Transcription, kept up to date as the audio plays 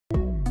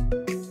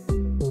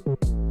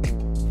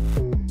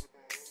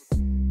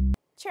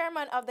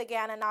chairman of the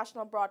Guyana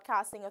National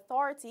Broadcasting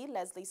Authority,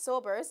 Leslie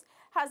Sobers,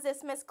 has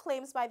dismissed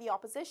claims by the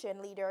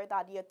opposition leader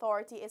that the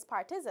authority is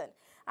partisan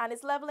and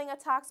is leveling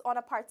attacks on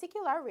a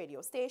particular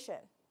radio station.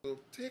 So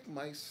take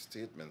my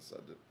statements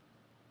at the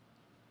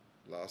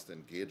last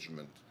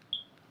engagement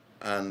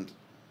and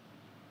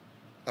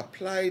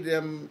apply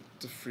them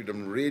to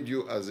Freedom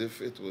Radio as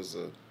if it was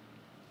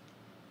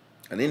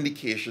an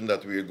indication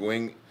that we are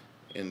going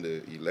in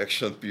the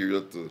election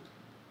period to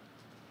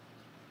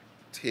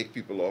take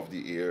people off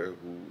the air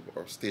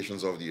or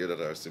stations off the air that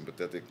are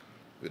sympathetic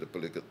with a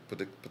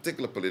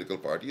particular political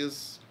party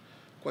is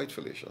quite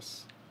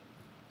fallacious.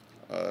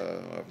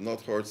 I've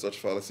not heard such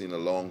fallacy in a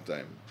long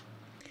time.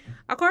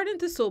 According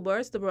to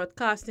Sobers, the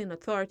Broadcasting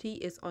Authority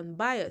is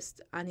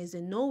unbiased and is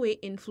in no way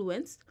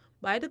influenced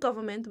by the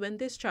government when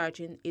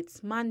discharging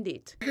its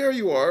mandate. Here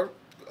you are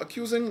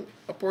accusing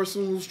a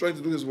person who's trying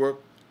to do his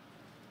work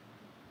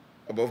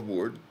above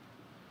board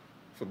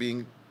for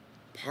being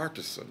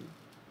partisan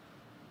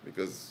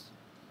because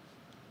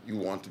you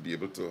want to be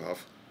able to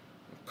have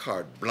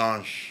carte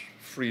blanche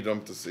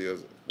freedom to say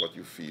what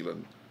you feel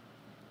and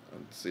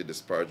say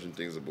disparaging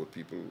things about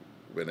people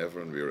whenever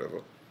and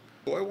wherever.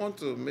 So I want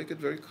to make it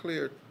very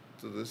clear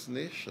to this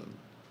nation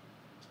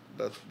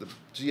that the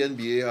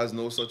GNBA has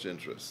no such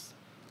interest.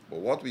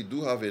 But what we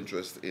do have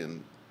interest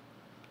in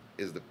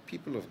is the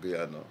people of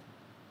Guyana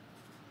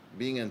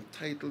being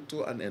entitled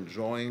to and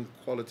enjoying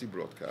quality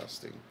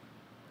broadcasting,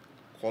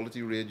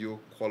 quality radio,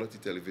 quality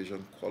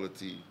television,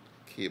 quality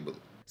cable.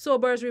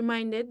 Sobers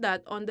reminded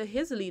that under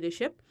his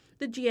leadership,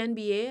 the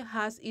GNBA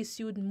has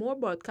issued more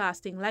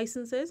broadcasting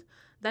licenses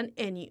than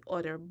any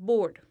other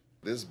board.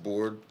 This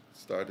board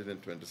started in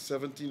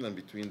 2017, and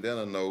between then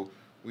and now,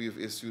 we've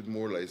issued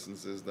more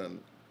licenses than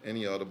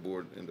any other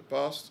board in the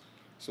past.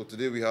 So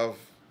today we have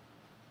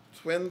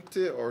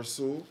 20 or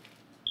so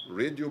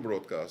radio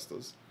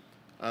broadcasters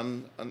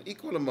and an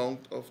equal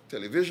amount of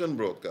television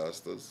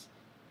broadcasters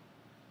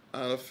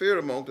and a fair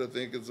amount, I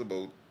think it's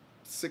about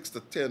 6 to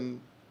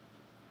 10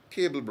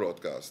 cable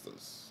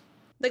broadcasters.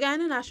 The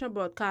Guyana National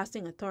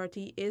Broadcasting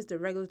Authority is the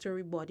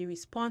regulatory body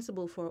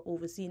responsible for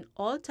overseeing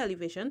all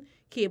television,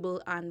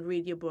 cable, and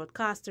radio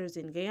broadcasters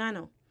in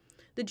Guyana.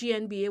 The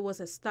GNBA was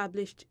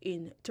established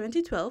in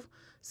 2012,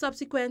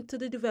 subsequent to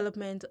the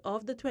development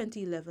of the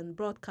 2011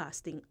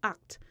 Broadcasting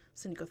Act.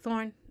 Seneca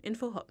Thorne,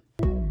 InfoHub.